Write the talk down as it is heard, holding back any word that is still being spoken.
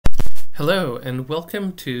Hello, and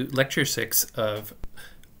welcome to Lecture 6 of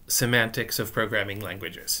Semantics of Programming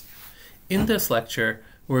Languages. In this lecture,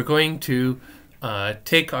 we're going to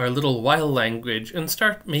take our little while language and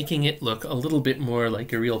start making it look a little bit more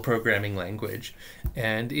like a real programming language.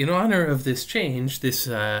 And in honor of this change,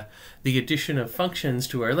 the addition of functions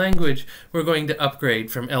to our language, we're going to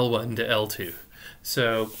upgrade from L1 to L2.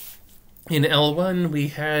 So in L1,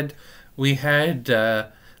 we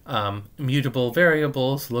had mutable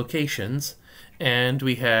variables, locations, and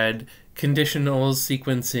we had conditionals,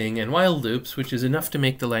 sequencing, and while loops, which is enough to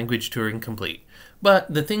make the language Turing complete.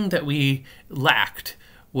 But the thing that we lacked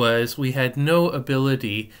was we had no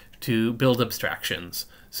ability to build abstractions.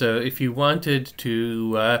 So if you wanted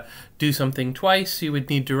to do something twice, you would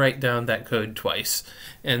need to write down that code twice.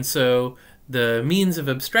 And so the means of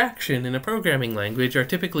abstraction in a programming language are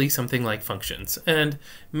typically something like functions. And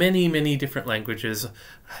many, many different languages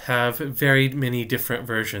have very many different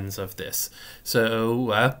versions of this.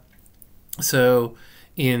 So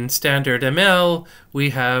in standard ML, we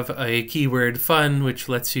have a keyword fun, which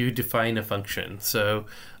lets you define a function. So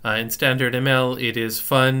in standard ML, it is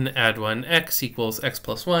fun add1 x equals x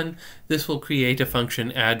plus 1. This will create a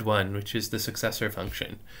function add1, which is the successor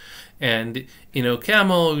function. And in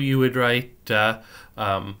OCaml, you would write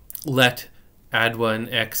let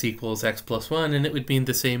add1 x equals x plus 1, and it would mean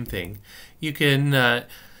the same thing. You can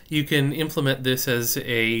implement this as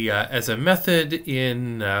a method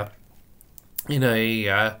in a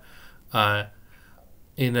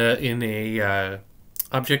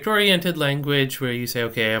object-oriented language where you say,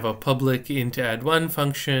 okay, I have a public int add1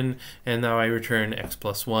 function, and now I return x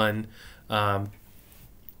plus 1.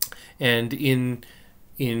 And in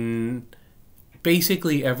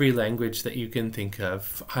basically every language that you can think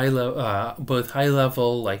of, both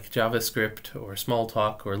high-level like JavaScript or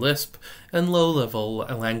Smalltalk or Lisp, and low-level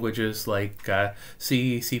languages like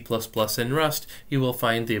C, C++, and Rust, you will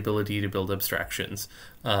find the ability to build abstractions.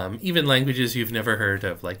 Even languages you've never heard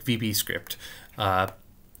of, like VBScript,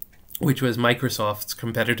 which was Microsoft's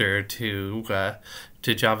competitor to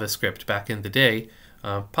JavaScript back in the day.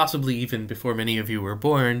 Possibly even before many of you were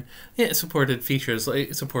born, it supported features like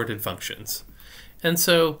it supported functions. And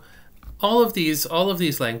so all of these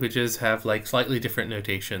languages have like slightly different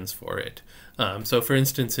notations for it. So for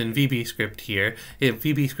instance, in VBScript here, if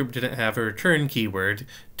VBScript didn't have a return keyword,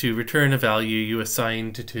 to return a value you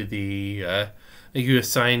assigned to the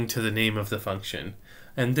name of the function.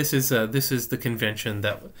 And this is the convention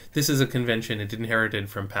this is a convention it inherited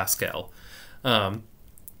from Pascal.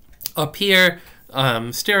 Up here,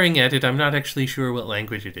 staring at it, I'm not actually sure what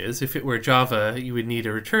language it is. If it were Java, you would need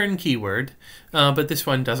a return keyword, but this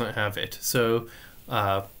one doesn't have it. So,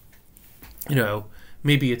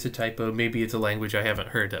 maybe it's a typo, maybe it's a language I haven't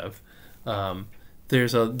heard of.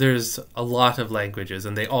 There's a lot of languages,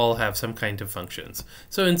 and they all have some kind of functions.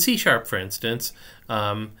 So in C#, for instance,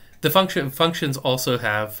 the functions also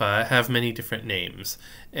have many different names,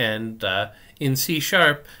 and in C#,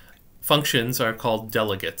 functions are called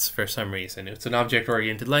delegates for some reason. It's an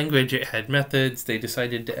object-oriented language. It had methods. They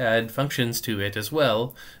decided to add functions to it as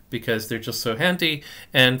well because they're just so handy.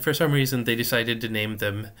 And for some reason, they decided to name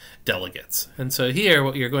them delegates. And so here,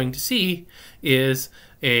 what you're going to see is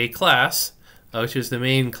a class, which is the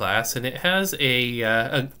main class, and it has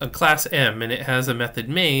a class M, and it has a method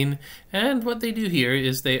main. And what they do here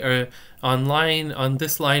is they are on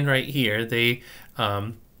this line right here.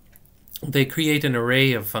 They create an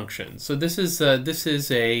array of functions. So this is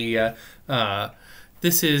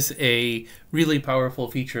a really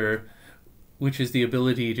powerful feature, which is the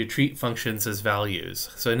ability to treat functions as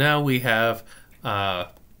values. So now we have an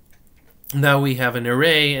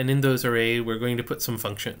array, and in those array we're going to put some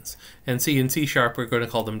functions. And in C# we're going to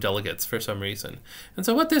call them delegates for some reason. And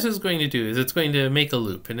so what this is going to do is it's going to make a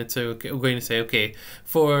loop, and we're going to say, okay,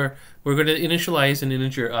 we're going to initialize an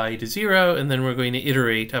integer I to 0, and then we're going to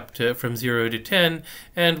iterate up to from 0 to 10,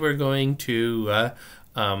 and we're going to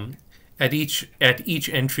at each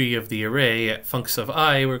entry of the array at funcs of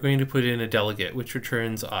I, we're going to put in a delegate which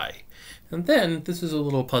returns I. And then, this is a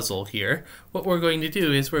little puzzle here. What we're going to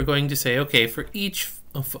do is we're going to say, okay, for each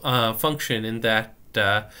function in that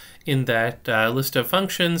list of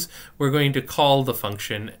functions, we're going to call the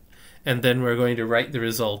function, and then we're going to write the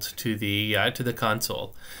result to the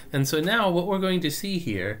console. And so now what we're going to see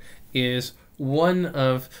here is one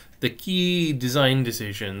of the key design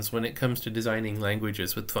decisions when it comes to designing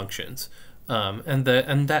languages with functions. And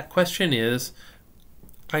that question is,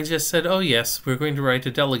 I just said, oh yes, we're going to write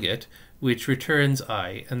a delegate which returns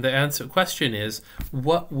I, and the question is,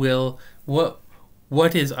 what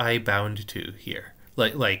is I bound to here?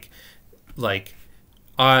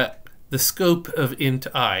 The scope of int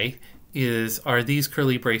I are these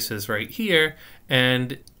curly braces right here,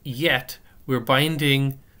 and yet we're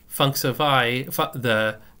binding funcs of I,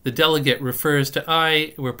 the delegate refers to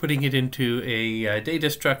I, we're putting it into a data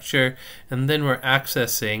structure, and then we're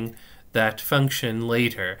accessing that function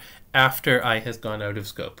later after I has gone out of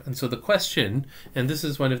scope. And so the question, and this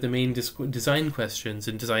is one of the main design questions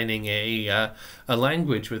in designing a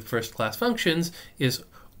language with first-class functions, is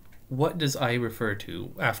what does I refer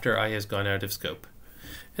to after I has gone out of scope?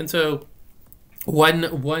 And so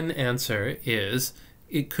one answer is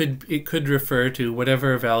it could refer to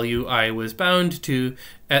whatever value I was bound to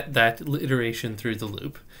at that iteration through the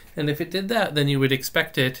loop. And if it did that, then you would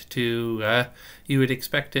expect it to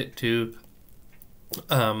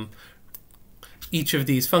each of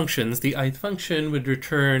these functions, the ith function would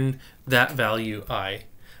return that value I.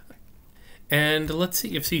 And let's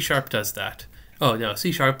see if C# does that. Oh no,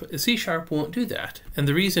 C# won't do that. And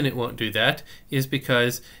the reason it won't do that is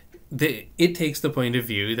because it takes the point of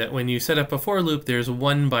view that when you set up a for loop, there's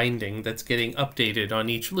one binding that's getting updated on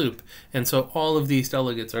each loop. And so all of these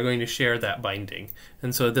delegates are going to share that binding.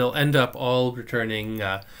 And so they'll end up all returning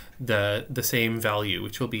the same value,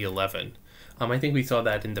 which will be 11. I think we saw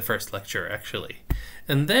that in the first lecture, actually.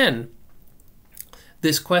 And then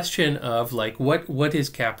this question of like what is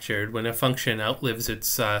captured when a function outlives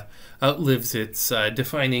its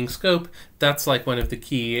defining scope, that's like one of the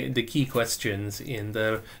key questions in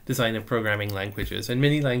the design of programming languages. And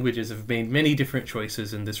many languages have made many different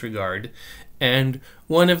choices in this regard. And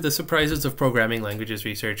one of the surprises of programming languages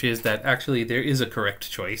research is that actually there is a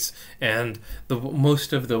correct choice, and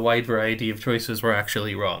most of the wide variety of choices were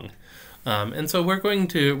actually wrong. And so we're going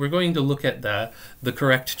to look at the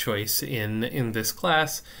correct choice in this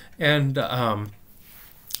class, and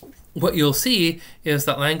what you'll see is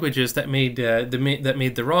that languages that made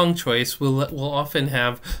the wrong choice will often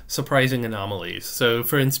have surprising anomalies. So,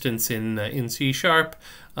 for instance, in C#,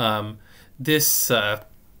 this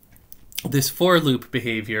for loop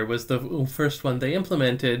behavior was the first one they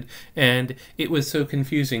implemented, and it was so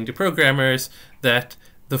confusing to programmers that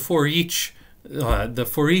the for each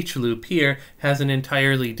loop here has an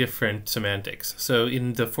entirely different semantics. So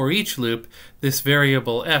in the for each loop, this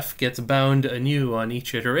variable f gets bound anew on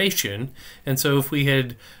each iteration. And so if we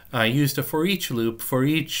had used a for each loop for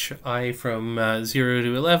each I from 0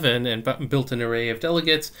 to 11 and built an array of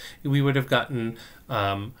delegates, we would have gotten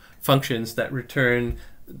functions that return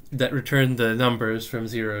the numbers from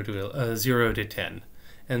 0 to 10.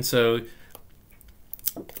 And so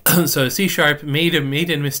C# made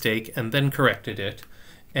a mistake and then corrected it.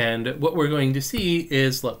 And what we're going to see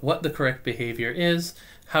is what the correct behavior is,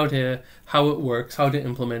 how it works, how to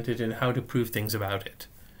implement it, and how to prove things about it.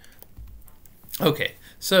 Okay,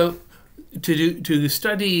 so to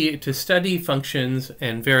study functions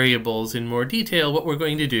and variables in more detail, what we're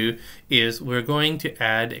going to do is we're going to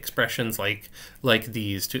add expressions like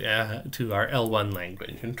these to our L1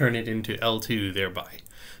 language and turn it into L2 thereby.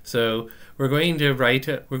 So we're going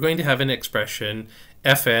to have an expression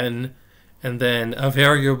fn, and then a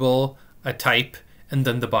variable, a type, and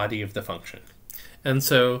then the body of the function. And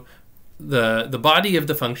so the body of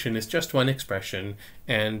the function is just one expression,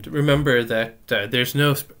 and remember that there's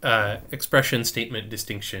no expression statement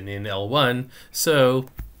distinction in L1, so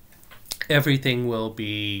everything will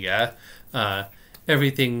be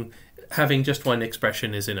having just one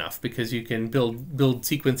expression is enough, because you can build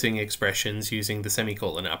sequencing expressions using the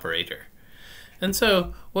semicolon operator. And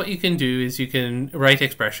so what you can do is you can write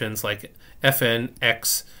expressions like fn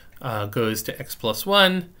x goes to x plus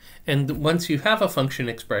 1, and once you have a function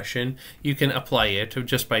expression, you can apply it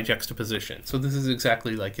just by juxtaposition. So this is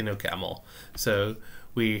exactly like in OCaml. So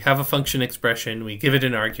we have a function expression, we give it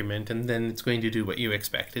an argument, and then it's going to do what you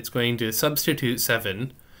expect. It's going to substitute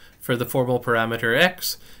 7 for the formal parameter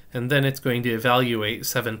x, and then it's going to evaluate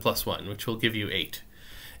 7 plus 1, which will give you 8.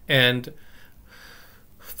 And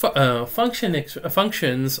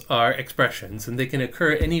functions are expressions, and they can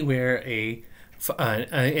occur anywhere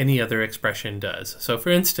any other expression does. So for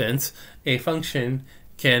instance, a function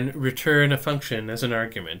can return a function as an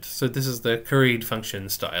argument. So this is the curried function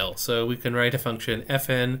style. So we can write a function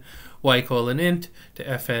fn y colon int to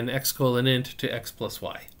fn x colon int to x plus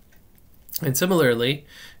y. And similarly,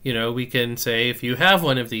 we can say if you have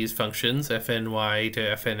one of these functions, fny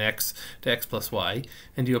to fnx to x plus y,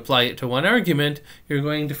 and you apply it to one argument, you're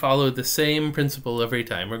going to follow the same principle every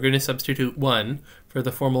time. We're going to substitute 1 for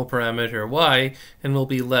the formal parameter y, and we'll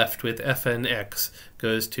be left with fnx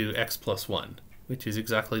goes to x plus 1, which is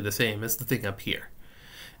exactly the same as the thing up here.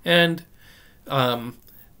 And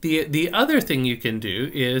the other thing you can do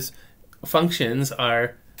is functions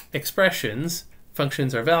are expressions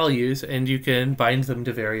functions are values, and you can bind them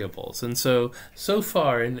to variables. And so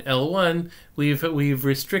far in L1, we've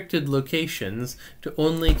restricted locations to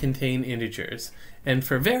only contain integers. And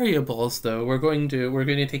for variables, though, we're going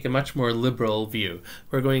to take a much more liberal view.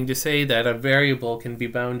 We're going to say that a variable can be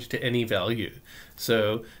bound to any value.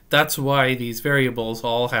 So that's why these variables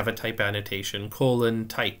all have a type annotation,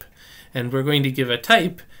 :type. And we're going to give a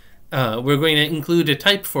type, we're going to include a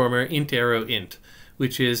type former int arrow int,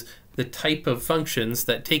 which is the type of functions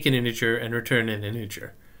that take an integer and return an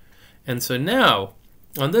integer. And so now,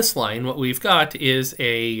 on this line, what we've got is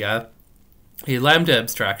a lambda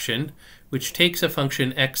abstraction, which takes a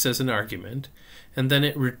function x as an argument, and then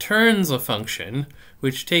it returns a function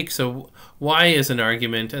which takes a y as an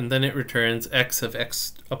argument, and then it returns x of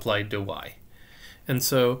x applied to y. And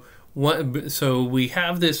so we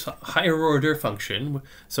have this higher order function.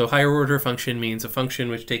 So higher order function means a function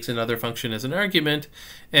which takes another function as an argument,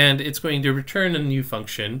 and it's going to return a new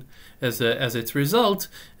function as its result.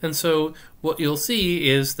 And so what you'll see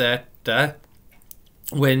is that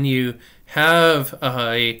when you have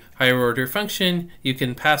a higher order function, you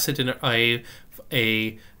can pass it in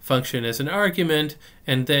a function as an argument,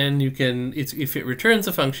 and then you can, if it returns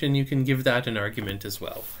a function, you can give that an argument as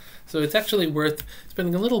well. So it's actually worth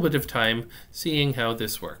spending a little bit of time seeing how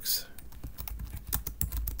this works.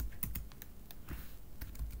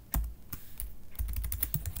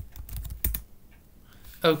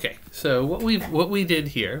 Okay, so what we did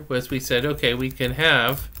here was we said, okay, we can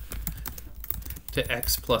have to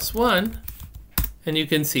x plus 1, and you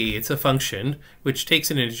can see it's a function which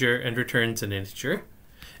takes an integer and returns an integer.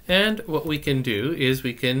 And what we can do is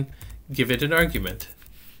we can give it an argument.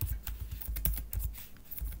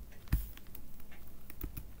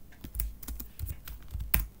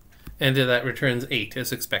 And that returns 8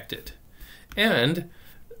 as expected. And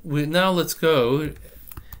now let's go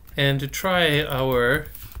and try our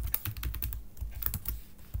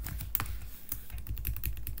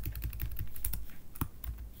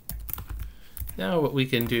Now what we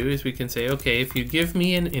can do is we can say, okay, if you give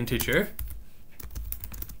me an integer,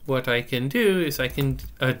 what I can do is I can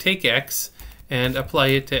take x and apply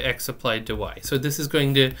it to x applied to y. So this is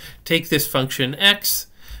going to take this function x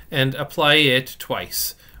and apply it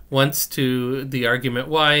twice. Once to the argument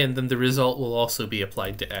y, and then the result will also be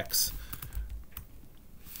applied to x.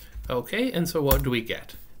 Okay, and so what do we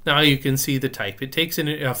get? Now you can see the type. It takes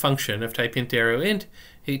a function of type int arrow int,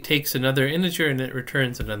 it takes another integer and it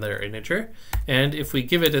returns another integer. And if we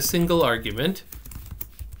give it a single argument,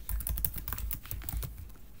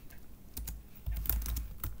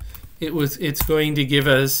 it's going to give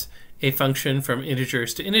us a function from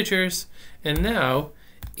integers to integers. And now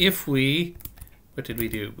if we, what did we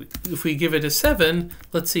do? If we give it a 7,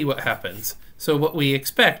 let's see what happens. So what we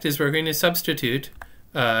expect is we're going to substitute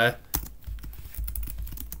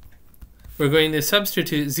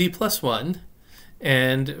z plus 1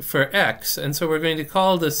 and for x, and so we're going to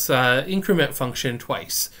call this increment function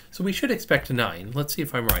twice. So we should expect 9. Let's see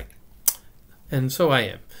if I'm right. And so I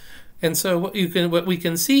am. And so what we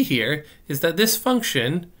can see here is that this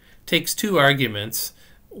function takes 2 arguments.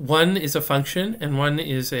 One is a function and one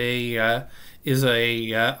is a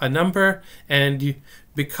number, and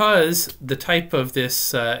because the type of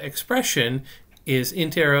this expression is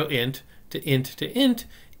int arrow int to int,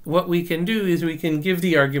 what we can do is we can give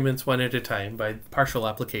the arguments one at a time by partial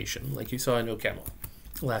application, like you saw in OCaml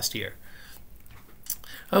last year.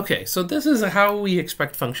 Okay, so this is how we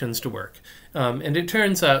expect functions to work. And it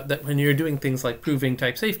turns out that when you're doing things like proving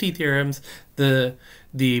type safety theorems, the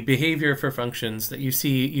behavior for functions that you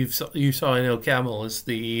saw in OCaml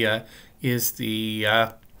is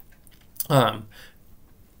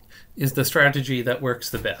the strategy that works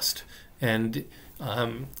the best. And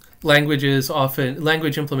language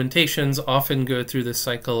implementations often go through this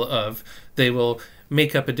cycle of they will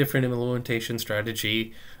make up a different implementation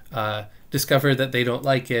strategy, discover that they don't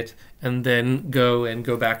like it, and then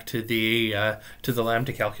go back to the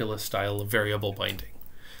lambda calculus style of variable binding.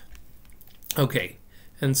 Okay,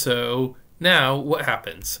 and so now what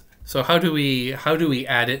happens? So how do we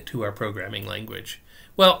add it to our programming language?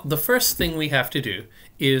 Well, the first thing we have to do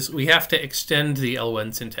is we have to extend the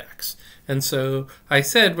L1 syntax. And so I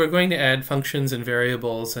said we're going to add functions and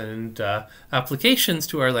variables and applications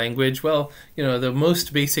to our language. Well, the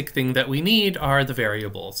most basic thing that we need are the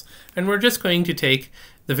variables. And we're just going to take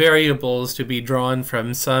the variables to be drawn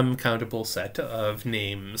from some countable set of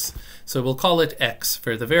names. So we'll call it x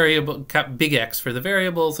for the variable, big X for the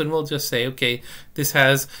variables, and we'll just say, okay, this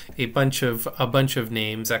has a bunch of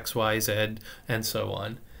names, x, y, z, and so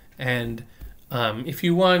on. And If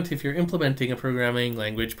you're implementing a programming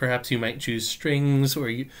language, perhaps you might choose strings or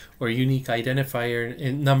unique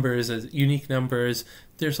identifier numbers as unique numbers.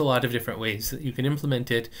 There's a lot of different ways that you can implement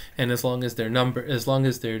it, and as long as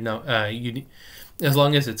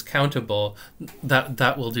it's countable,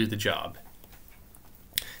 that will do the job.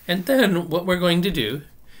 And then what we're going to do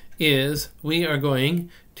is we are going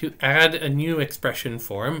to add a new expression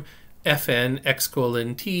form, fn x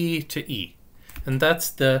colon t to e, and that's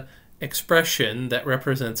the expression that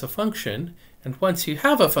represents a function. And once you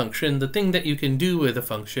have a function, the thing that you can do with a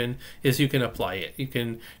function is you can apply it. You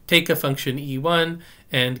can take a function e1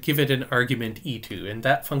 and give it an argument e2, and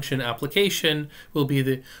that function application will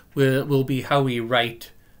be how we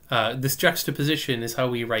write this juxtaposition is how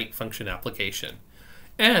we write function application.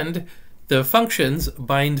 And the functions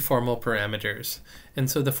bind formal parameters. And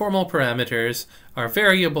so the formal parameters are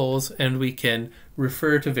variables, and we can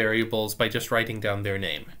refer to variables by just writing down their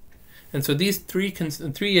name. And so these three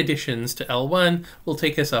additions to L1 will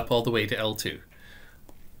take us up all the way to L2.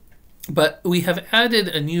 But we have added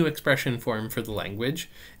a new expression form for the language,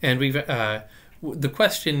 and the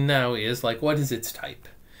question now is, like, what is its type?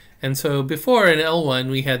 And so before in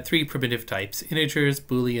L1 we had 3 primitive types, integers,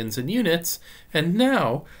 booleans, and units, and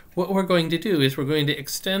now what we're going to do is we're going to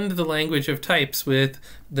extend the language of types with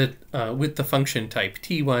the function type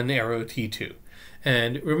t1 arrow t2.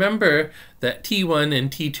 And remember that t1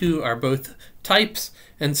 and t2 are both types,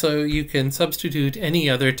 and so you can substitute any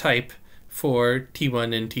other type for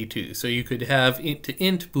t1 and t2. So you could have int to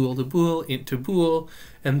int, bool to bool, int to bool,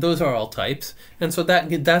 and those are all types. And so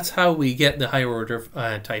that's how we get the higher order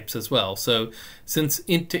types as well. So since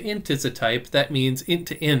int to int is a type, that means int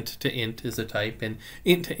to int is a type, and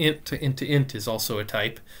int to int to int to int is also a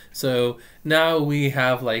type. So now we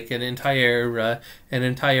have like an entire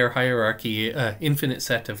hierarchy, infinite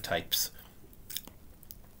set of types.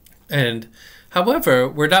 And however,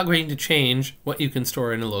 we're not going to change what you can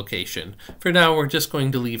store in a location. For now, we're just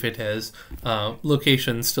going to leave it as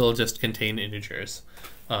locations still just contain integers.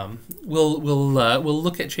 We'll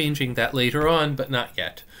look at changing that later on, but not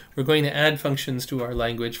yet. We're going to add functions to our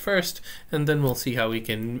language first, and then we'll see how we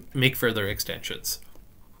can make further extensions.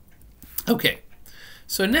 Okay,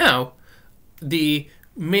 so now the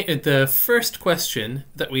first question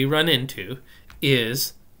that we run into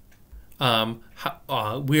is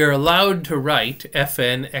we are allowed to write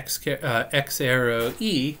fn x arrow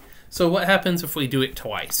e. So what happens if we do it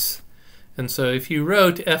twice? And so if you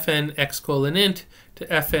wrote fn x colon int to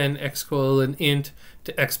fn x colon int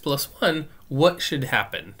to x plus 1, what should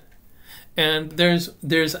happen? And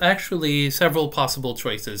there's actually several possible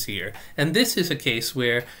choices here. And this is a case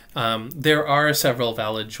where there are several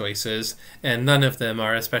valid choices, and none of them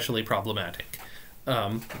are especially problematic.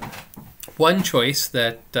 One choice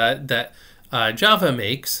that Java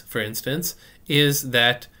makes, for instance, is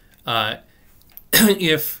that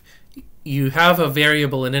if you have a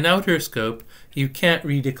variable in an outer scope, you can't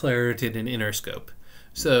redeclare it in an inner scope.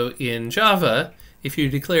 So in Java, if you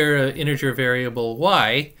declare an integer variable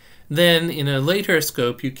y, then in a later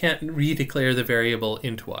scope, you can't redeclare the variable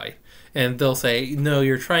int y. And they'll say, no,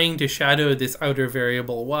 you're trying to shadow this outer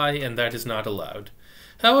variable y, and that is not allowed.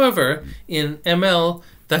 However, in ML,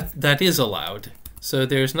 that is allowed. So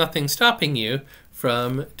there's nothing stopping you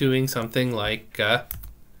from doing something like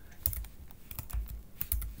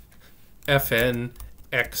fn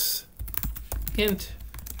x int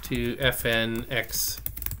to fn x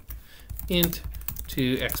int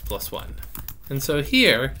to x plus 1. And so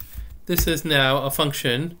here, this is now a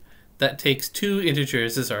function that takes 2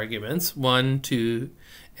 integers as arguments, 1, 2,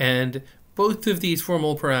 and both of these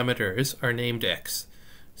formal parameters are named x.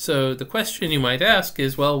 So the question you might ask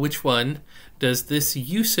is, well, which one does this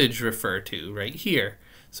usage refer to right here?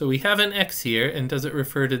 So we have an x here, and does it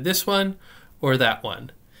refer to this one or that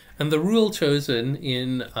one? And the rule chosen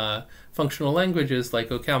in functional languages like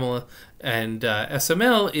OCaml and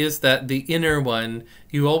SML is that the inner one,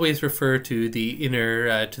 you always refer to the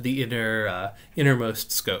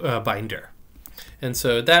innermost scope, binder. And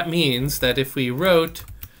so that means that if we wrote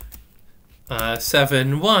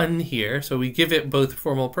 7.1 here, so we give it both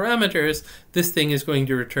formal parameters, this thing is going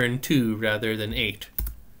to return 2 rather than 8.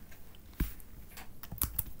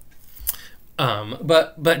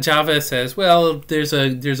 But Java says, well, there's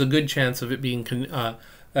a good chance of it being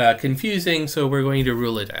confusing, so we're going to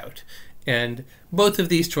rule it out. And both of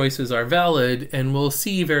these choices are valid, and we'll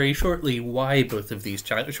see very shortly why both of these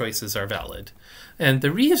choices are valid. And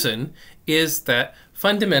the reason is that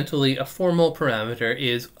fundamentally a formal parameter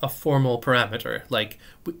is a formal parameter. Like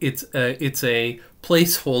it's a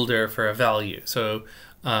placeholder for a value. So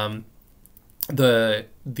the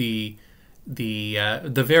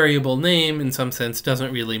the variable name in some sense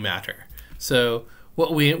doesn't really matter. So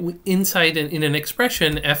what we inside in an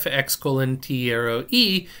expression f(x) colon t arrow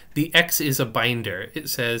e, the x is a binder. It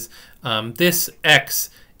says this x,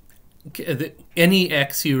 any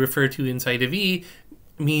x you refer to inside of e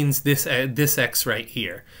means this x right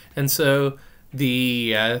here. And so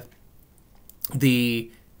the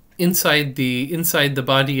inside the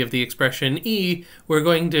body of the expression e,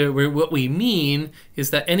 what we mean is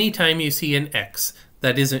that anytime you see an x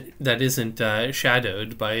that isn't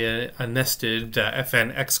shadowed by a nested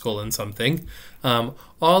fn x colon something,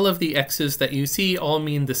 all of the x's that you see all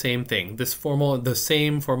mean the same thing, the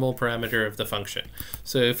same formal parameter of the function.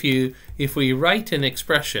 So if we write an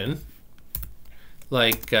expression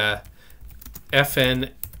like fn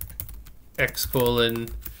x colon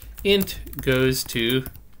int goes to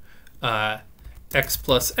x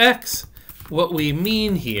plus x, what we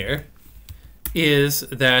mean here is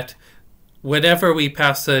that whenever we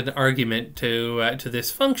pass an argument to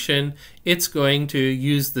this function, it's going to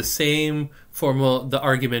use the same the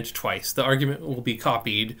argument twice. The argument will be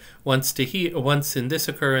copied once in this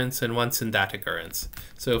occurrence and once in that occurrence.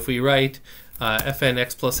 So if we write fn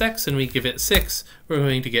x plus x and we give it 6, we're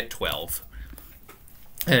going to get 12.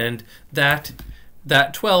 And that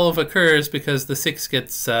 12 occurs because the 6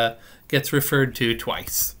 gets referred to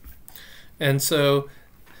twice. And so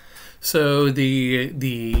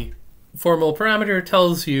the formal parameter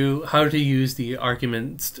tells you how to use the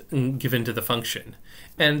arguments given to the function.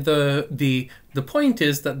 And the point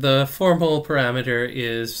is that the formal parameter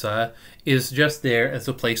is just there as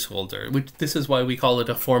a placeholder. This is why we call it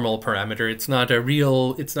a formal parameter. It's not a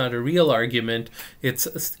real argument. It's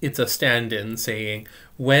a stand-in saying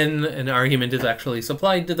when an argument is actually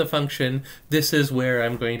supplied to the function, this is where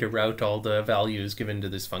I'm going to route all the values given to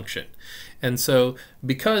this function. And so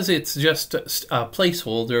because it's just a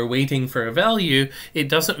placeholder waiting for a value, it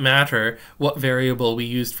doesn't matter what variable we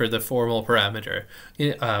used for the formal parameter.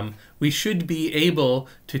 We should be able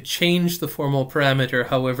to change the formal parameter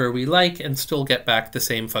however we like and still get back the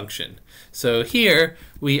same function. So here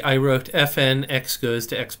I wrote fn x goes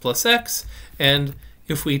to x plus x, and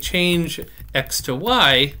if we change x to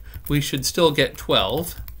y, we should still get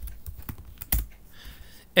 12.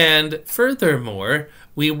 And furthermore,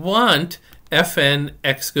 we want fn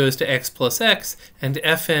x goes to x plus x and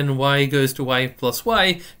fn y goes to y plus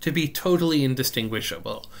y to be totally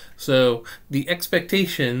indistinguishable. So the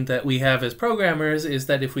expectation that we have as programmers is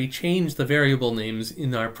that if we change the variable names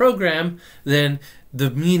in our program, then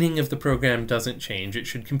the meaning of the program doesn't change. It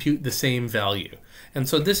should compute the same value. And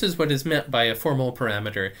so this is what is meant by a formal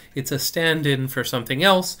parameter. It's a stand-in for something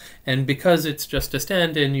else, and because it's just a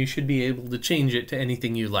stand-in, you should be able to change it to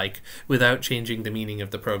anything you like without changing the meaning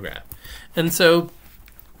of the program. And so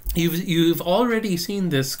you've already seen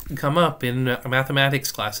this come up in mathematics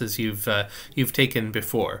classes you've taken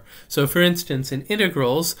before. So for instance, in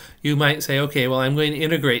integrals, you might say, okay, well, I'm going to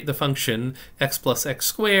integrate the function x plus x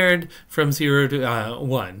squared from 0 to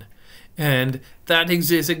 1. And that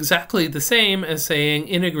is exactly the same as saying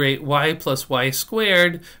integrate y plus y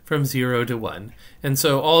squared from 0 to 1. And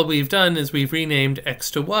so all we've done is we've renamed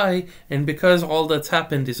x to y, and because all that's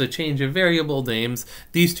happened is a change of variable names,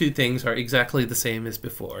 these two things are exactly the same as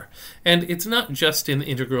before. And it's not just in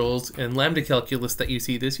integrals and lambda calculus that you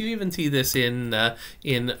see this. You even see this in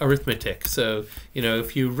arithmetic. So, you know,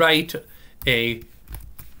 if you write a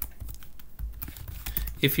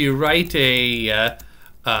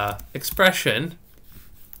expression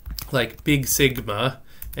like big sigma,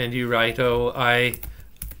 and you write, oh, I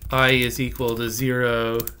is equal to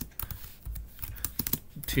 0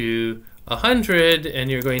 to 100,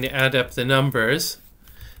 and you're going to add up the numbers,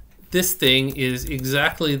 this thing is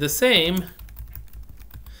exactly the same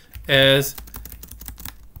as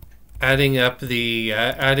adding up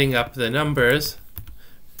the numbers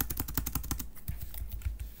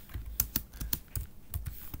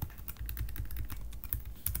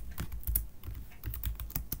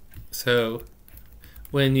So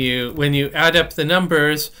when you add up the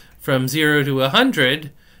numbers from 0 to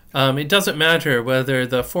 100, it doesn't matter whether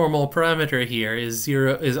the formal parameter here is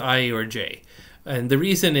I or j. And the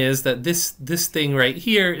reason is that this thing right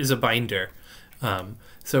here is a binder.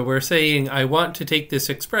 So we're saying I want to take this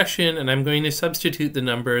expression and I'm going to substitute the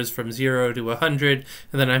numbers from 0 to 100,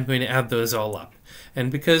 and then I'm going to add those all up.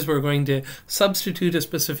 And because we're going to substitute a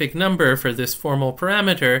specific number for this formal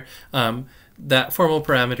parameter, that formal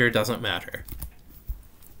parameter doesn't matter.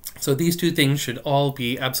 So these two things should all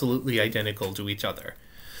be absolutely identical to each other.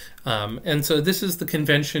 And so this is the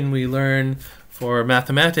convention we learn for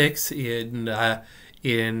mathematics in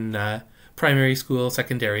primary school,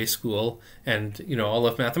 secondary school, and all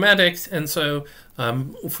of mathematics. And so,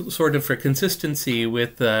 sort of for consistency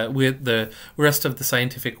with the rest of the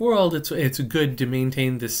scientific world, it's good to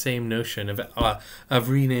maintain this same notion of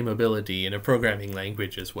renameability in a programming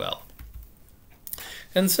language as well.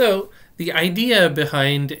 And so the idea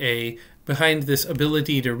behind this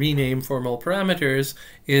ability to rename formal parameters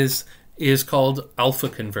is called alpha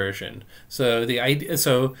conversion. So the idea,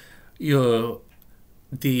 so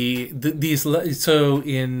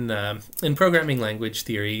in programming language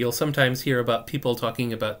theory, you'll sometimes hear about people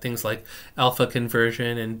talking about things like alpha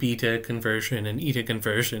conversion and beta conversion and eta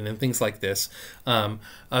conversion and things like this.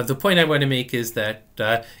 The point I want to make is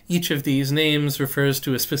that each of these names refers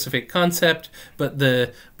to a specific concept, but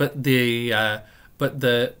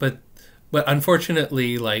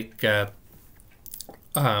unfortunately, like the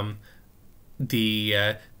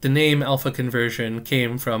name alpha conversion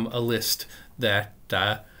came from a list that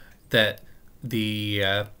that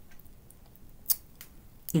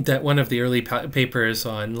one of the early papers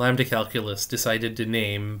on lambda calculus decided to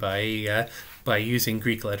name by using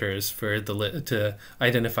Greek letters to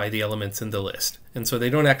identify the elements in the list. And so they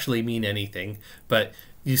don't actually mean anything, but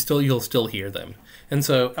you'll still hear them. And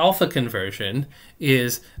so alpha conversion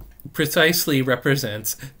precisely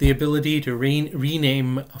represents the ability to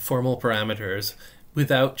rename formal parameters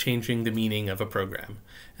without changing the meaning of a program.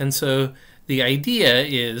 And so the idea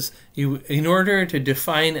is, in order to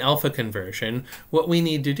define alpha conversion, what we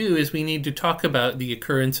need to do is we need to talk about the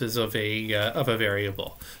occurrences of a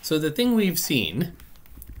variable. So the thing we've seen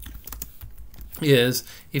is,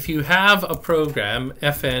 if you have a program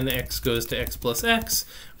fn x goes to x plus x,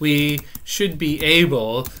 we should be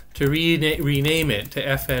able to rename it to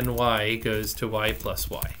fn y goes to y plus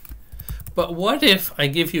y. But what if I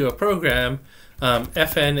give you a program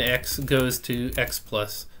fn x goes to x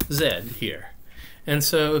plus z here? And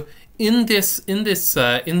so in this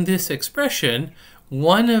expression,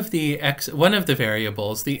 one of the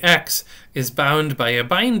variables, the x, is bound by a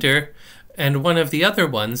binder, and one of the other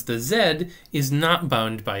ones, the z, is not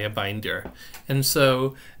bound by a binder. And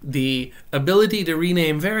so the ability to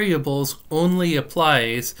rename variables only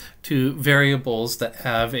applies to variables that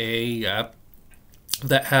have a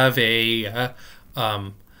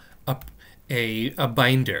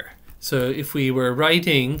binder. So if we were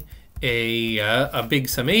writing a big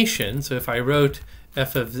summation, so if I wrote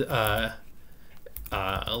f of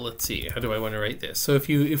let's see, how do I want to write this? So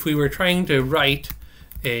if we were trying to write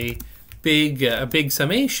a big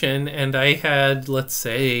summation, and I had, let's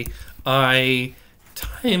say, I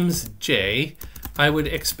times j, I would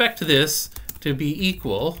expect this to be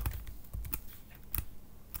equal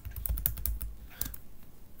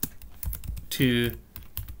to,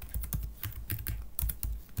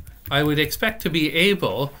 I would expect to be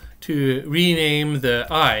able to rename the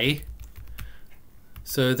I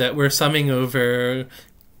so that we're summing over,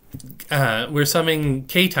 we're summing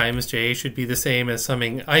k times j should be the same as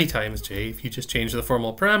summing I times j if you just change the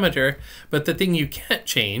formal parameter, but the thing you can't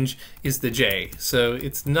change is the j. So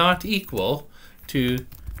it's not equal to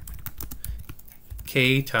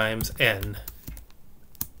k times n.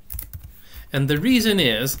 And the reason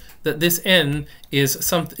is that this n is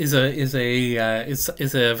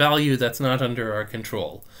a value that's not under our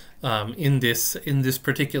control in this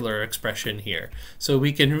particular expression here. So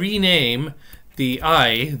we can rename the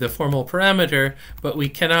I, the formal parameter, but we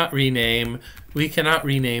cannot rename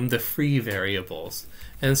the free variables.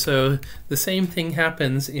 And so the same thing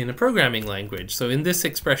happens in a programming language. So in this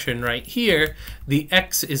expression right here, the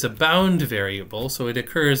x is a bound variable, so it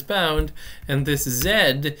occurs bound, and this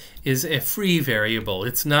z is a free variable.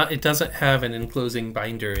 It doesn't have an enclosing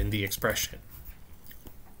binder in the expression.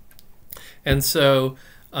 And so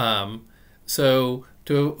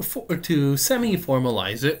to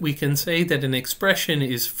semi-formalize it, we can say that an expression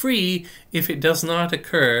is free if it does not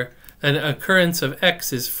occur. An occurrence of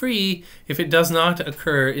x is free if it does not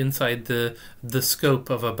occur inside the scope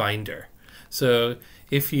of a binder. So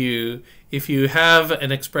if you have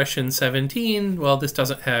an expression 17, well, this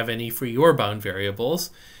doesn't have any free or bound variables.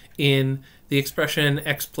 In the expression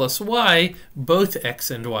x plus y, both x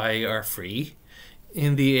and y are free.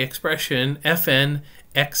 In the expression fn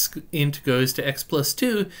x int goes to x plus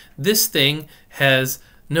 2, this thing has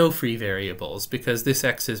no free variables because this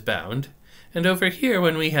x is bound. And over here,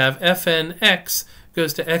 when we have fn x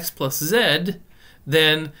goes to x plus z,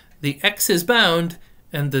 then the x is bound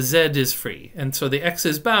and the z is free. And so the x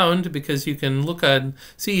is bound because you can look and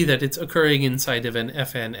see that it's occurring inside of an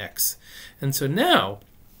fn x. And so now,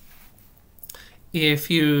 if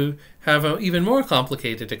you have an even more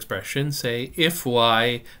complicated expression, say if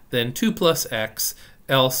y, then 2 plus x,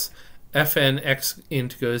 else fn x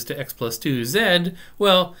int goes to x plus 2 z,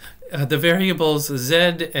 well, the variables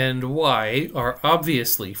z and y are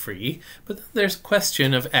obviously free, but then there's a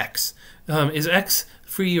question of x. Is x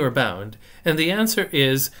free or bound? And the answer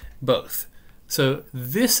is both. So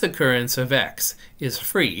this occurrence of x is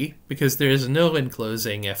free because there is no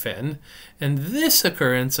enclosing fn, and this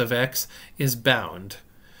occurrence of x is bound.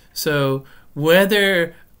 So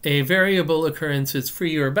whether a variable occurrence is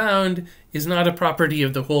free or bound is not a property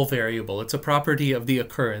of the whole variable. It's a property of the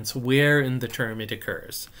occurrence, where in the term it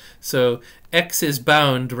occurs. So x is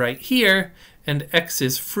bound right here, and x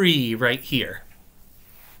is free right here.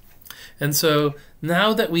 And so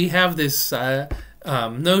now that we have this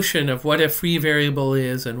notion of what a free variable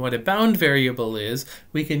is and what a bound variable is,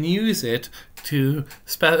 we can use it to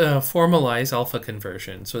formalize alpha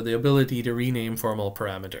conversion, so the ability to rename formal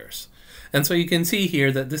parameters. And so you can see here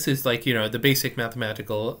that this is like, the basic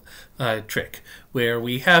mathematical trick, where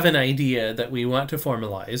we have an idea that we want to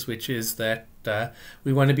formalize, which is that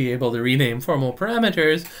we want to be able to rename formal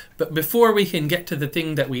parameters, but before we can get to the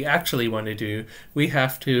thing that we actually want to do, we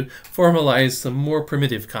have to formalize some more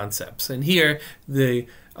primitive concepts. And here, the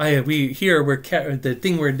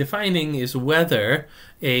thing we're defining is whether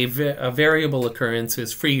a variable occurrence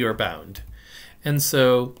is free or bound. And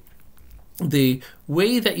so the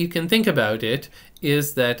way that you can think about it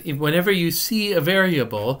is that whenever you see a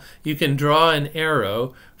variable, you can draw an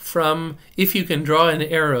arrow from, if you can draw an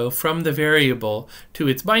arrow from the variable to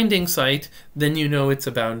its binding site, then you know it's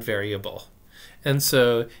a bound variable. And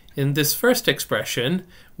so in this first expression,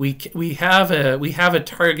 we have a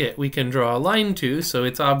target we can draw a line to, so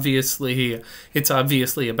it's obviously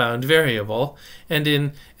a bound variable. And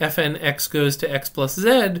in fn x goes to x plus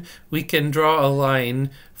z, we can draw a line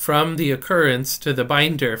from the occurrence to the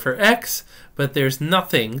binder for x, but there's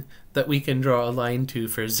nothing that we can draw a line to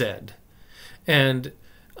for z. And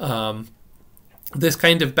this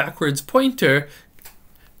kind of backwards pointer,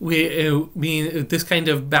 this kind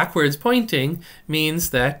of backwards pointing means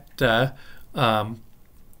that the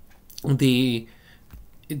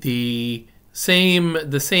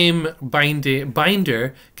same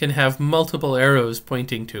binder can have multiple arrows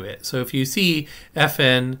pointing to it. So if you see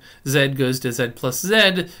fn z goes to z plus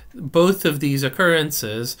z, both of these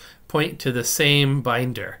occurrences point to the same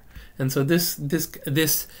binder. And so this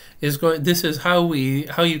is how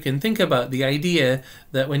you can think about the idea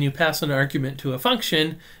that when you pass an argument to a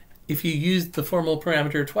function, if you use the formal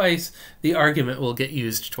parameter twice, the argument will get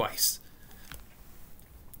used twice.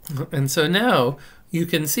 And so now you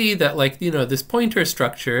can see that, this pointer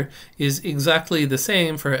structure is exactly the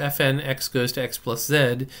same for fn x goes to x plus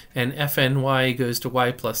z and fn y goes to y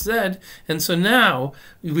plus z. And so now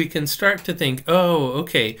we can start to think, oh,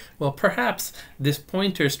 okay, well, perhaps this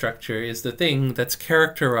pointer structure is the thing that's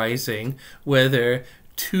characterizing whether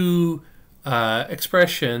two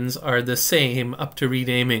expressions are the same up to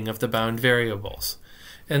renaming of the bound variables.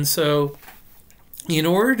 And so in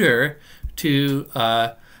order to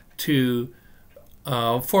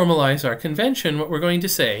formalize our convention, what we're going to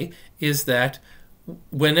say is that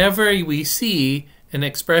whenever we see an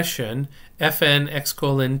expression fn x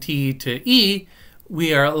colon t to e,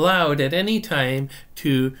 we are allowed at any time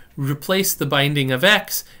to replace the binding of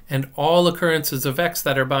x and all occurrences of x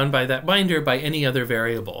that are bound by that binder by any other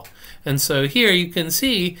variable. And so here you can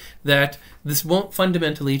see that this won't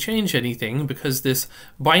fundamentally change anything, because this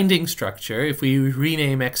binding structure, if we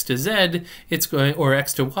rename x to z, or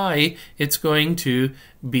x to y, it's going to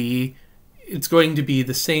be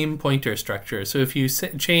the same pointer structure. So if you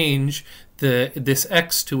change this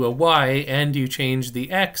x to a y and you change the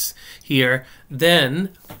x here, then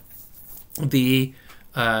the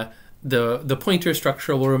pointer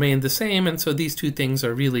structure will remain the same, and so these two things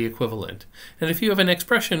are really equivalent. And if you have an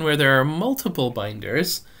expression where there are multiple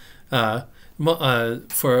binders for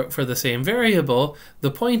the same variable, the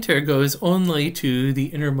pointer goes only to the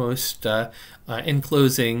innermost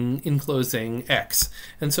enclosing x.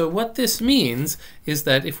 And so what this means is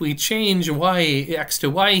that if we change x to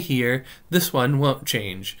y here, this one won't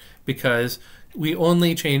change, because we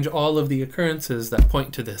only change all of the occurrences that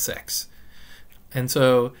point to this x. And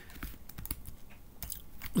so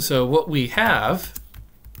what we have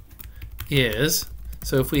is,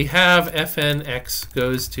 so if we have fn x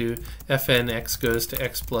goes to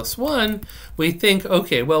x plus 1, we think,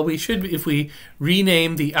 okay, well, we should, if we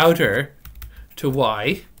rename the outer to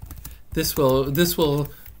y, this will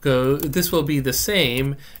be the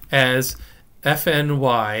same as fn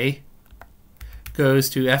y goes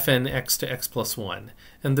to fn x to x plus 1.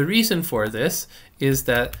 And the reason for this is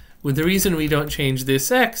that well, the reason we don't change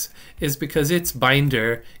this x is because its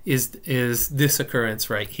binder is this occurrence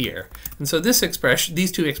right here. And so this expression,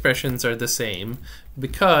 these two expressions are the same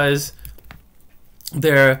because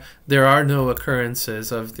there are no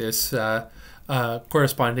occurrences of this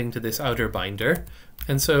corresponding to this outer binder.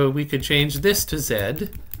 And so we could change this to z,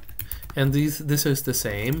 and this is the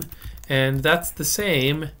same, and that's the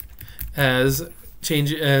same as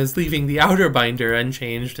leaving the outer binder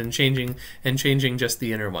unchanged and changing just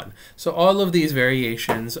the inner one. So all of these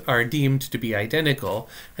variations are deemed to be identical,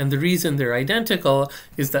 and the reason they're identical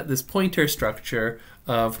is that this pointer structure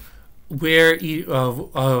of where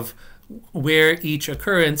each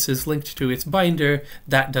occurrence is linked to its binder,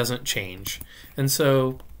 that doesn't change. And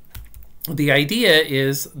so the idea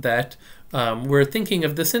is that we're thinking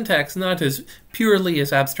of the syntax not as purely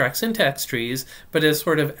as abstract syntax trees, but as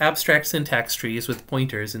sort of abstract syntax trees with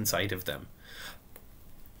pointers inside of them.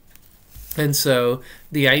 And so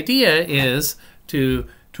the idea is to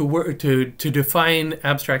define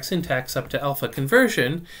abstract syntax up to alpha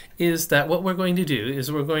conversion is that what we're going to do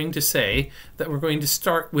is we're going to say that we're going to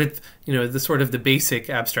start with, the sort of the basic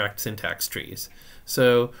abstract syntax trees.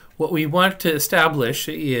 So what we want to establish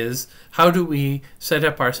is how do we set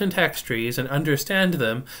up our syntax trees and understand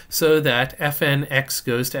them so that fn x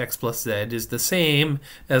goes to x plus z is the same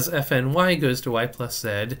as fn y goes to y plus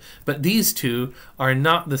z, but these two are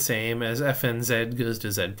not the same as fn z goes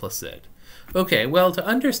to z plus z. Okay, well, to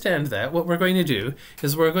understand that, what we're going to do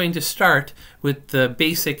is we're going to start with the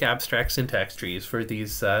basic abstract syntax trees for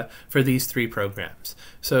these three programs.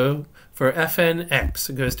 So for fn x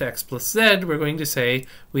goes to x plus z, we're going to say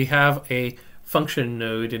we have a function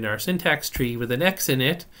node in our syntax tree with an x in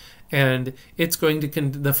it, and it's going to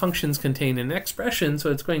the functions contain an expression, so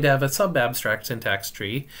it's going to have a sub-abstract syntax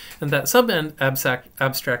tree, and that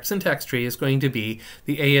sub-abstract syntax tree is going to be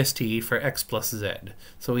the AST for x plus z.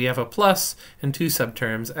 So we have a plus and two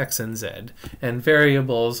subterms, x and z, and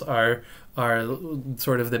variables are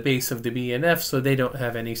sort of the base of the B and F, so they don't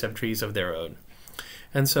have any subtrees of their own.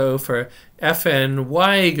 And so for fn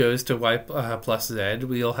y goes to y plus z,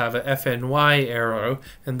 we'll have a fn y arrow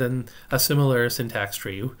and then a similar syntax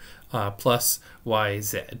tree, plus y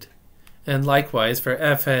z. And likewise for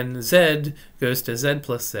fn z goes to z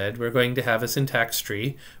plus z, we're going to have a syntax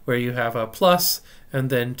tree where you have a plus and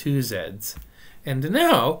then two z's. And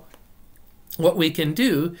now what we can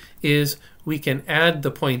do is we can add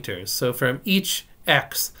the pointers. So from each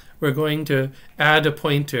x, we're going to add a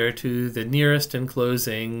pointer to the nearest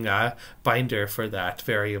enclosing binder for that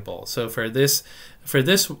variable. So for this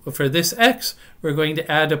x, we're going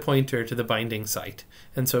to add a pointer to the binding site.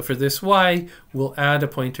 And so for this y, we'll add a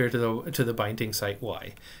pointer to the binding site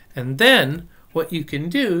y. And then what you can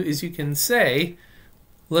do is you can say,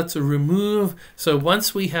 let's remove, so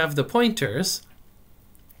once we have the pointers,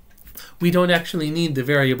 we don't actually need the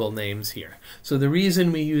variable names here. So the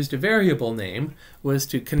reason we used a variable name was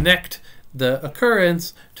to connect the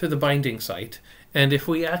occurrence to the binding site. And if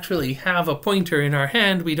we actually have a pointer in our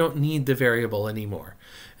hand, we don't need the variable anymore.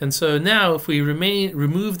 And so now if we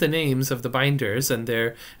remove the names of the binders and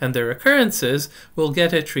their occurrences, we'll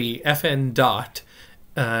get a tree fn dot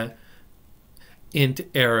int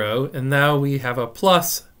arrow, and now we have a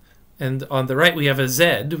plus, and on the right we have a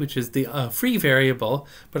z, which is the free variable,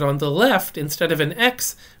 but on the left, instead of an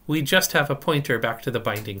x, we just have a pointer back to the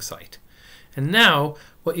binding site. And now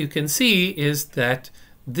what you can see is that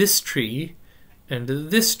this tree and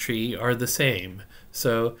this tree are the same.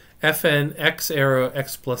 So fn x arrow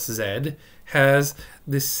x plus z has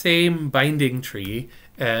the same binding tree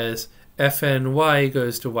as fn y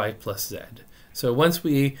goes to y plus z. So once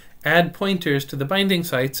we add pointers to the binding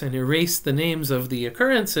sites and erase the names of the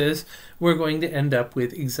occurrences, we're going to end up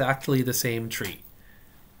with exactly the same tree.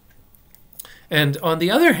 And on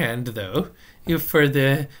the other hand, though, if for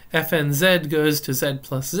the fn z goes to z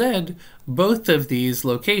plus z, both of these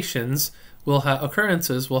locations will have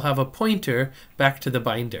occurrences will have a pointer back to the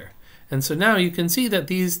binder. And so now you can see that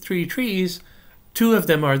these three trees, two of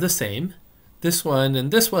them are the same. This one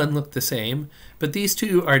and this one look the same, but these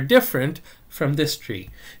two are different from this tree.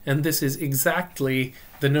 And this is exactly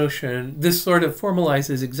the notion, this sort of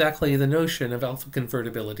formalizes exactly the notion of alpha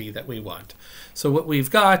convertibility that we want. So what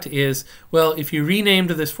we've got is, well, if you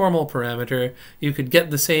renamed this formal parameter, you could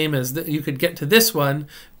get the same as, you could get to this one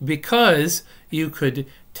because you could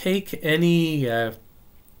take any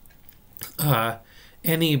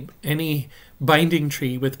binding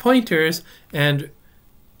tree with pointers and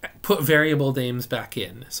put variable names back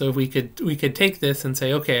in. So we could take this and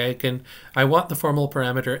say, okay, I want the formal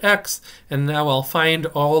parameter x, and now I'll find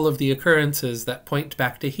all of the occurrences that point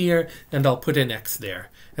back to here, and I'll put an x there,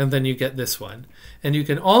 and then you get this one. And you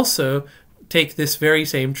can also take this very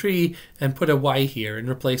same tree and put a y here and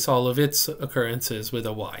replace all of its occurrences with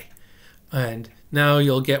a y. And now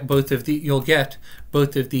you'll get both of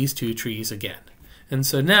these two trees again. And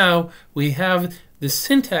so now we have the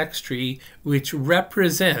syntax tree, which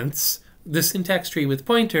represents, the syntax tree with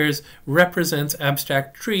pointers represents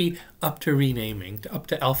abstract tree up to renaming, up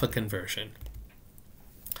to alpha conversion.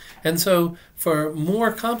 And so for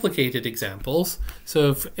more complicated examples,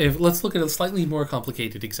 so if let's look at a slightly more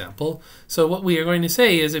complicated example. So what we are going to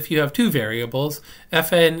say is if you have two variables,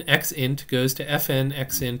 fn x int goes to fn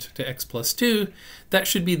x int to x plus 2, that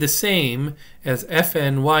should be the same as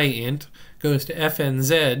fn y int goes to fn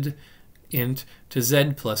z int to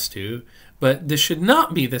z plus 2, but this should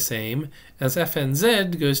not be the same as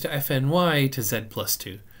fnz goes to fny to z plus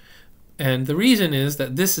 2. And the reason is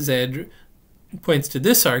that this z points to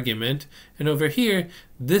this argument, and over here,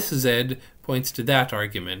 this z points to that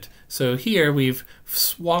argument. So here we've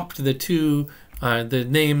swapped the two, the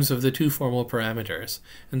names of the two formal parameters.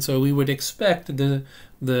 And so we would expect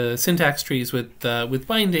the syntax trees with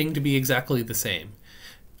binding to be exactly the same.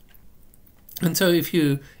 And so if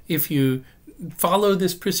you follow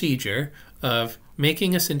this procedure of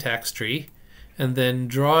making a syntax tree and then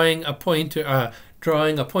drawing a pointer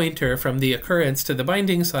from the occurrence to the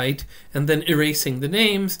binding site and then erasing the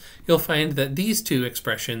names, you'll find that these two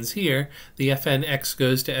expressions here, the fnx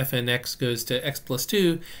goes to fnx goes to x plus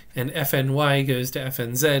 2 and fny goes to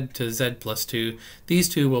fnz to z plus 2, these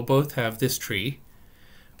two will both have this tree.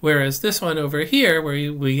 Whereas this one over here,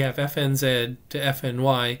 where we have fnz to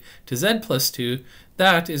fny to z plus 2,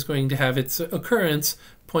 that is going to have its occurrence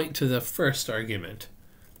point to the first argument.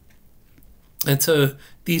 And so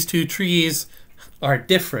these two trees are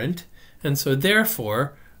different, and so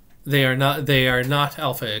therefore they are not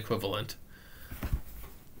alpha equivalent.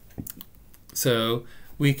 So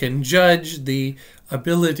we can judge the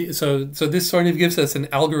ability, so this sort of gives us an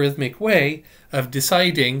algorithmic way of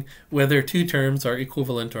deciding whether two terms are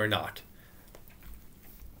equivalent or not.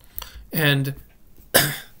 And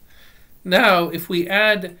now if we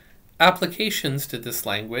add applications to this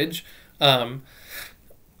language,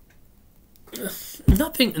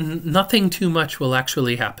 nothing too much will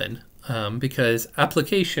actually happen, because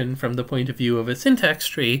application from the point of view of a syntax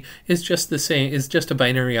tree is just the same, is just a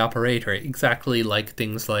binary operator, exactly like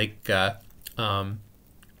things like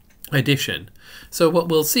addition. So what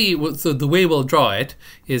we'll see, so the way we'll draw it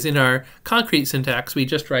is in our concrete syntax, we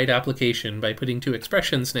just write application by putting two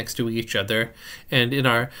expressions next to each other, and in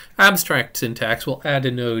our abstract syntax, we'll add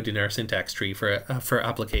a node in our syntax tree for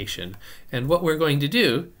application. And what we're going to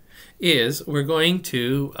do is we're going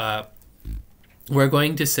to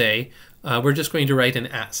say we're just going to write an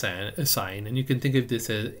 @ sign, and you can think of this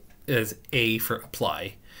as A for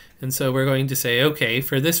apply. And so we're going to say, okay,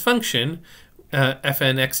 for this function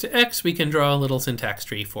fnx to x, we can draw a little syntax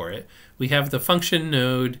tree for it. We have the function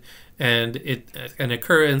node and an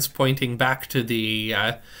occurrence pointing back to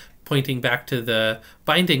the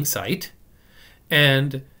binding site,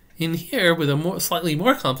 and in here, with a slightly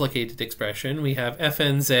more complicated expression, we have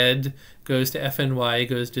fnz goes to fny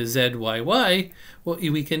goes to zyy. What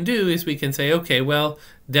we can do is we can say, okay, well,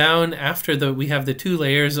 down after we have the two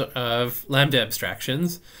layers of lambda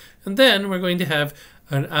abstractions, and then we're going to have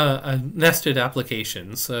a nested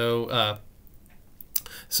application. So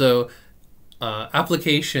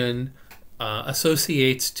application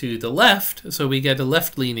associates to the left, so we get a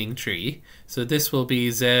left-leaning tree. So this will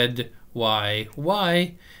be z, y,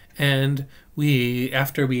 y. And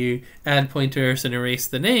after we add pointers and erase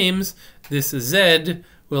the names, this z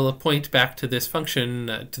will point back to this function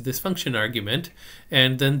argument,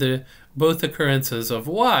 and then both occurrences of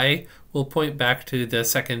y will point back to the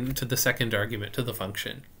second argument to the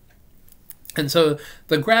function. And so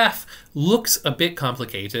the graph looks a bit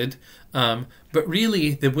complicated, but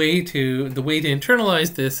really the way to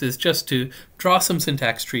internalize this is just to draw some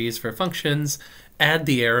syntax trees for functions, add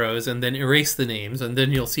the arrows, and then erase the names, and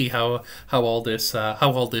then you'll see how all this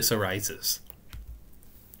arises.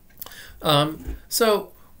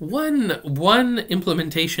 So one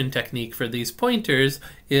implementation technique for these pointers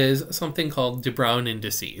is something called de Bruijn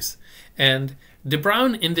indices, and de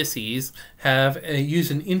Bruijn indices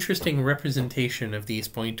use an interesting representation of these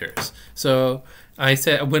pointers. So I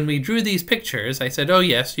said, when we drew these pictures, I said, oh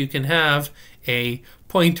yes, you can have a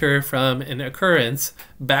pointer from an occurrence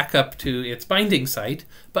back up to its binding site,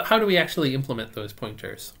 but how do we actually implement those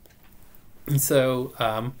pointers? And so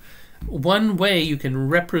one way you can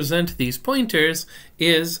represent these pointers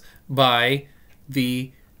is by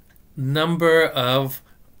the number of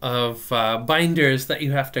binders that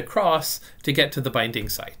you have to cross to get to the binding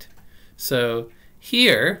site. So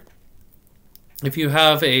here, if you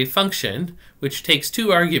have a function which takes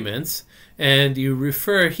 2 arguments, and you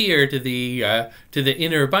refer here to the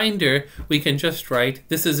inner binder, we can just write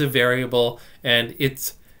this is a variable, and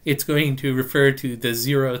it's going to refer to the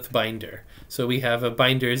 0th binder. So we have a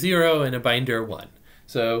binder 0 and a binder 1.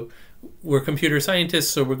 So we're computer scientists,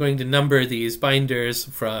 so we're going to number these binders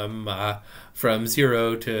from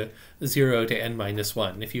 0 to n minus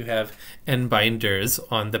 1. If you have n binders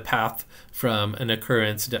on the path from an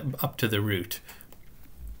occurrence up to the root.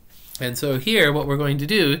 And so here, what we're going to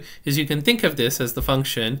do is you can think of this as the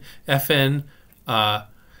function fn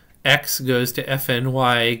x goes to fn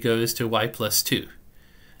y goes to y plus 2.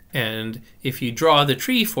 And if you draw the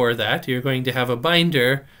tree for that, you're going to have a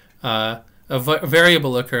binder, a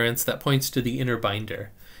variable occurrence that points to the inner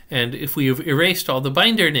binder. And if we've erased all the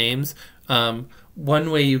binder names, one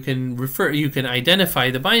way you can identify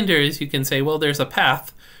the binders, you can say, well, there's a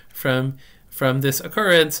path from this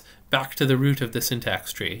occurrence back to the root of the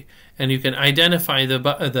syntax tree. And you can identify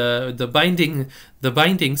the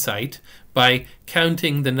binding site by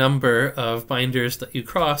counting the number of binders that you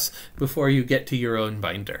cross before you get to your own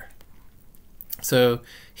binder. So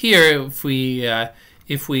here, if we are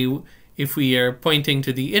pointing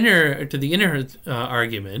to the inner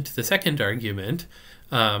argument, the second argument,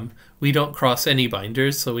 we don't cross any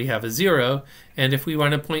binders, so we have a 0. And if we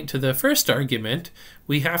want to point to the first argument,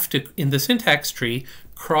 we have to, in the syntax tree,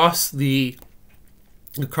 cross the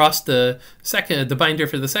binder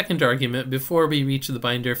for the second argument before we reach the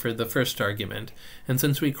binder for the first argument. And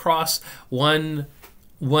since we cross one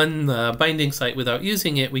binding site without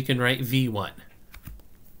using it, we can write v1.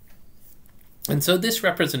 And so this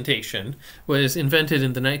representation was invented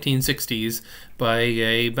in the 1960s by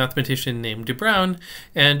a mathematician named de Bruijn,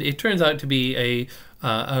 and it turns out to be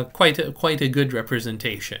quite a good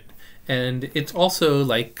representation. And it's also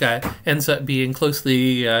ends up being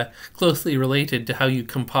closely related to how you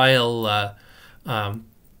compile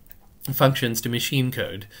functions to machine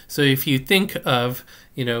code. So if you think of,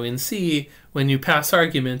 in C, when you pass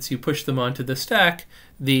arguments, you push them onto the stack.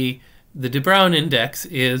 The de Bruijn index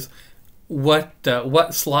is what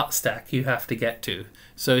slot stack you have to get to.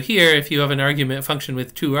 So here, if you have an argument function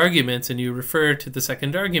with 2 arguments and you refer to the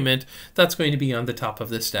second argument, that's going to be on the top of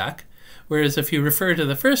the stack. Whereas if you refer to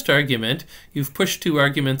the first argument, you've pushed 2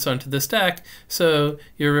 arguments onto the stack, so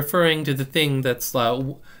you're referring to the thing that's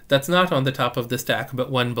not on the top of the stack, but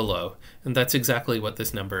one below. And that's exactly what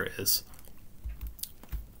this number is.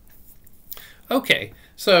 Okay,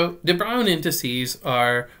 so de Bruijn indices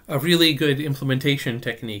are a really good implementation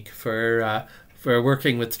technique for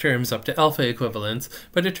working with terms up to alpha equivalence,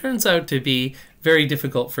 but it turns out to be very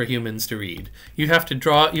difficult for humans to read. You have to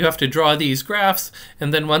draw these graphs,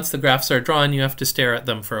 and then once the graphs are drawn, you have to stare at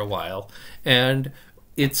them for a while. And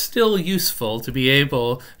it's still useful to be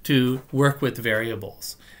able to work with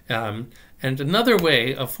variables. And another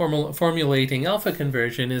way of formulating alpha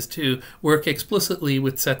conversion is to work explicitly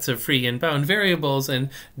with sets of free and bound variables and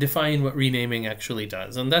define what renaming actually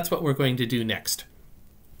does. And that's what we're going to do next.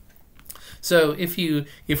 So if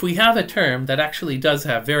we have a term that actually does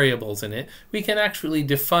have variables in it, we can actually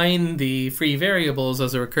define the free variables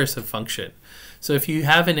as a recursive function. So if you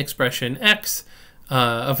have an expression x,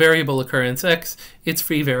 a variable occurrence x, its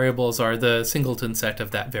free variables are the singleton set of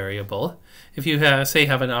that variable. If you have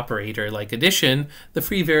an operator like addition, the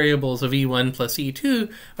free variables of e1 plus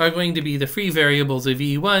e2 are going to be the free variables of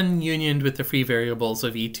e1 unioned with the free variables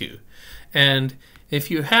of e2. And if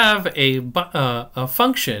you have a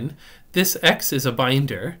function, this x is a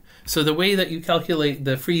binder. So the way that you calculate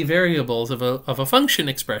the free variables of a function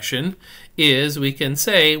expression is we can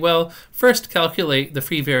say, well, first calculate the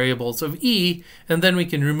free variables of e, and then we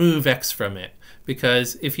can remove x from it.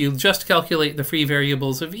 Because if you just calculate the free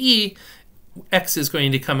variables of e, x is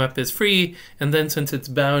going to come up as free, and then since it's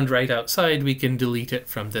bound right outside, we can delete it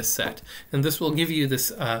from this set. And this will give you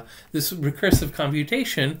this recursive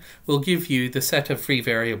computation will give you the set of free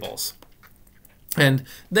variables. And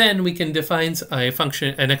then we can define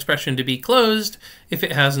an expression to be closed if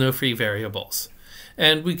it has no free variables.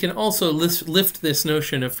 And we can also lift this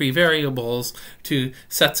notion of free variables to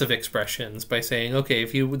sets of expressions by saying, okay,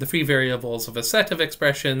 if the free variables of a set of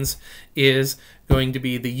expressions is going to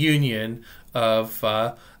be the union of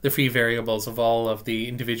the free variables of all of the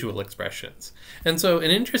individual expressions. And so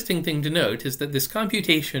an interesting thing to note is that this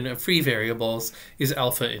computation of free variables is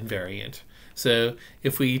alpha invariant. So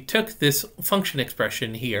if we took this function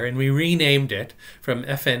expression here and we renamed it from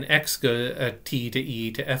fnx t to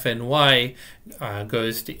e to fny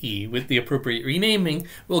goes to e with the appropriate renaming,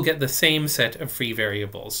 we'll get the same set of free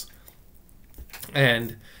variables.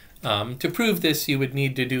 And to prove this, you would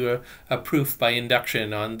need to do a proof by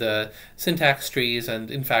induction on the syntax trees,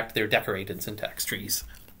 and in fact, they're decorated syntax trees.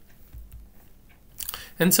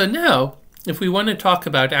 And so now, if we want to talk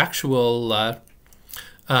about actual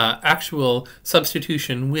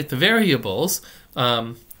substitution with variables,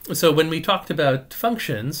 so when we talked about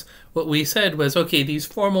functions, what we said was, okay, these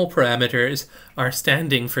formal parameters are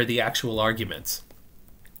standing for the actual arguments.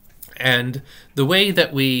 And the way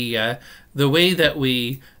that we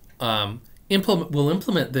will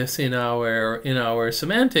implement this in our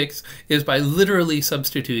semantics is by literally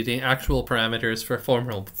substituting actual parameters for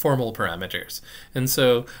formal parameters. And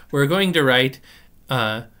so we're going to write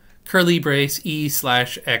curly brace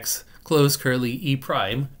e/x close curly e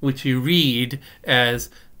prime, which you read as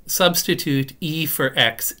substitute e for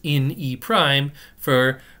x in e prime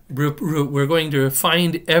for we're going to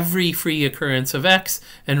find every free occurrence of x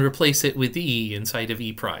and replace it with e inside of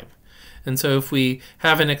e prime. And so if we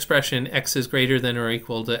have an expression x is greater than or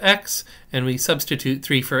equal to x, and we substitute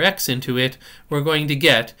 3 for x into it, we're going to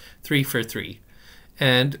get 3 for 3.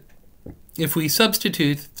 And if we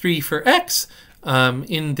substitute 3 for x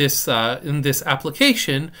in this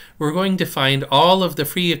application, we're going to find all of the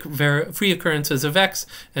free occurrences of x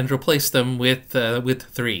and replace them with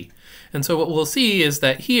 3. And so what we'll see is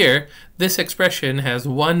that here, this expression has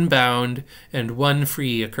one bound and one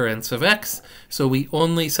free occurrence of x, so we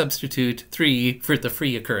only substitute 3 for the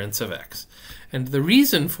free occurrence of x. And the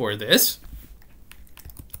reason for this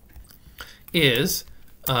is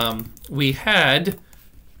we wanted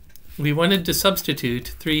to substitute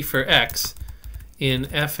 3 for x in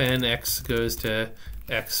fn x goes to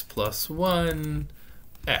x plus 1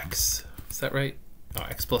 x. Is that right? Oh,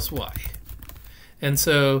 x plus y. And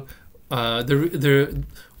so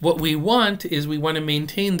what we want is we want to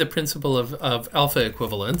maintain the principle of alpha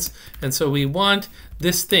equivalence. And so we want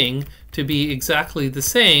this thing to be exactly the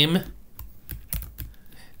same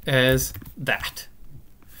as that.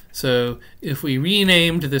 So if we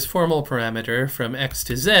renamed this formal parameter from x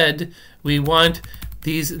to z, we want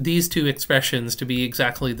these two expressions to be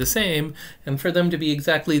exactly the same. And for them to be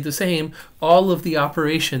exactly the same, all of the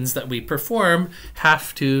operations that we perform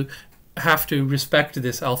have to respect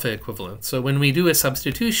this alpha equivalence. So when we do a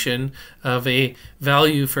substitution of a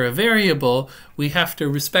value for a variable, we have to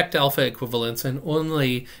respect alpha equivalence and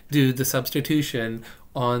only do the substitution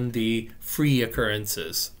on the free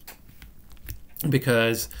occurrences,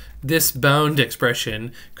 because this bound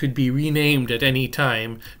expression could be renamed at any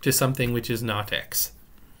time to something which is not x.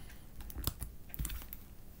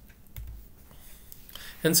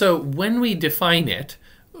 And so when we define it,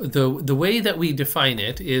 the way that we define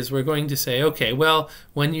it is we're going to say, okay, well,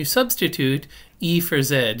 when you substitute e for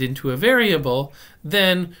z into a variable,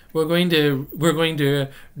 then we're going to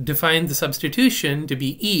define the substitution to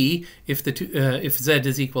be e if z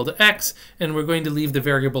is equal to x, and we're going to leave the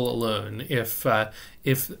variable alone if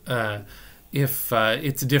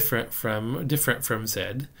it's different from z.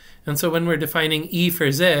 And so when we're defining e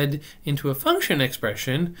for z into a function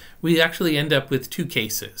expression, we actually end up with two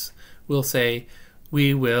cases. We'll say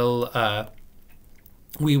we'll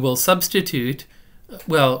substitute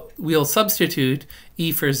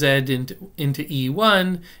e for z into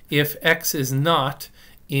e1 if x is not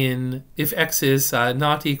equal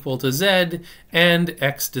to z and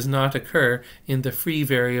x does not occur in the free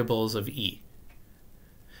variables of e.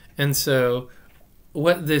 And so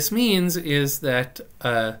what this means is that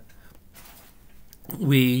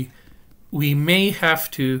we may have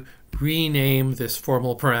to rename this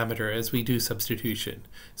formal parameter as we do substitution.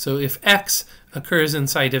 So if x occurs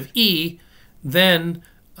inside of e, then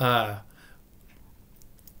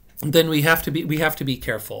we have to be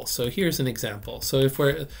careful. So here's an example. So if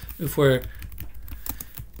we're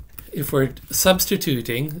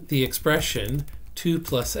substituting the expression 2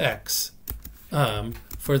 plus x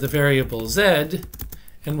for the variable z,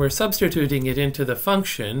 and we're substituting it into the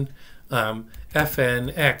function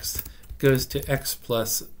fn x goes to x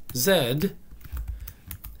plus z,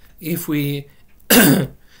 if we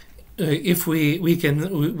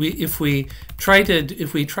try to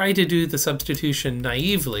do the substitution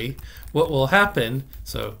naively, what will happen?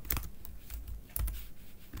 So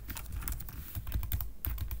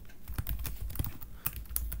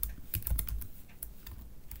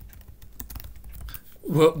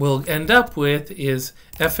what we'll end up with is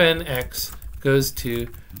fn x goes to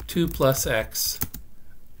 2 plus x,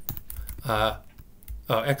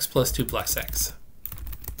 x plus 2 plus x.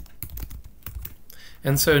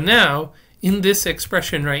 And so now, in this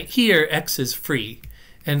expression right here, x is free.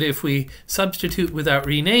 And if we substitute without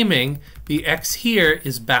renaming, the x here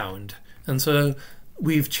is bound. And so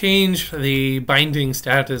we've changed the binding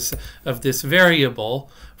status of this variable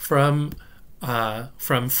from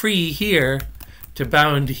free here to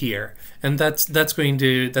bound here. And that's going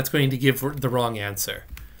to give the wrong answer.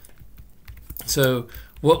 So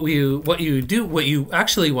what you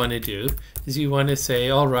actually want to do is you want to say,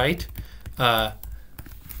 all right,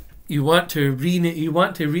 you want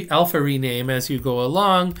to alpha rename as you go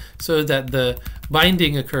along, so that the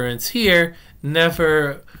binding occurrence here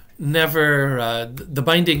the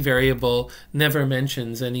binding variable never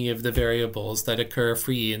mentions any of the variables that occur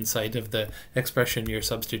free inside of the expression you're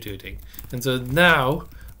substituting. And so now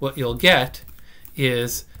what you'll get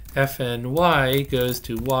is fny goes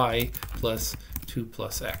to y plus 2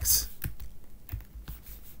 plus x.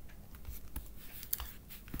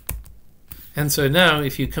 And so now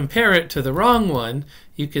if you compare it to the wrong one,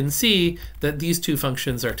 you can see that these two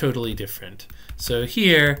functions are totally different. So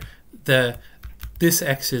here this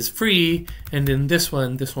x is free, and in this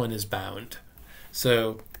one is bound.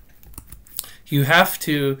 So you have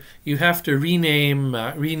to rename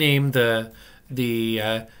the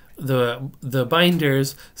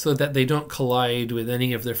binders so that they don't collide with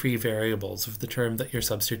any of the free variables of the term that you're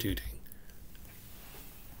substituting.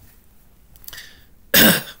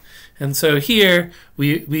 And so here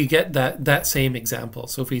we get that same example.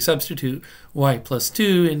 So if we substitute y plus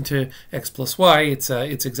 2 into x plus y, it's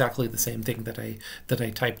exactly the same thing that I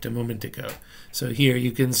typed a moment ago. So here you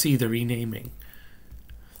can see the renaming.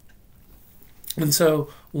 And so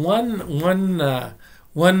one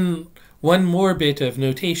more bit of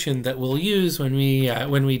notation that we'll use when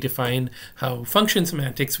we define how function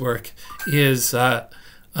semantics work is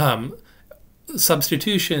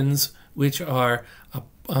substitutions, which are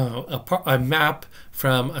a map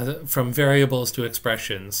from variables to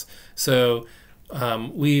expressions. So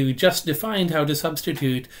we just defined how to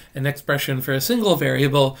substitute an expression for a single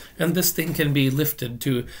variable, and this thing can be lifted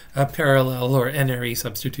to a parallel or n-ary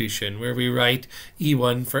substitution, where we write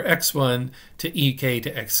e1 for x1 to ek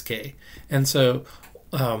to xk. And so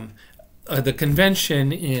the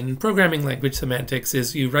convention in programming language semantics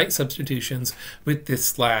is you write substitutions with this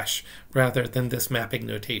slash rather than this mapping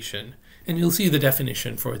notation. And you'll see the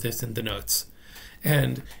definition for this in the notes.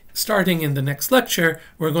 And starting in the next lecture,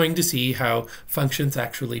 we're going to see how functions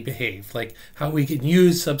actually behave, like how we can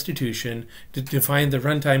use substitution to define the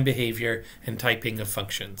runtime behavior and typing of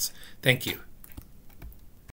functions. Thank you.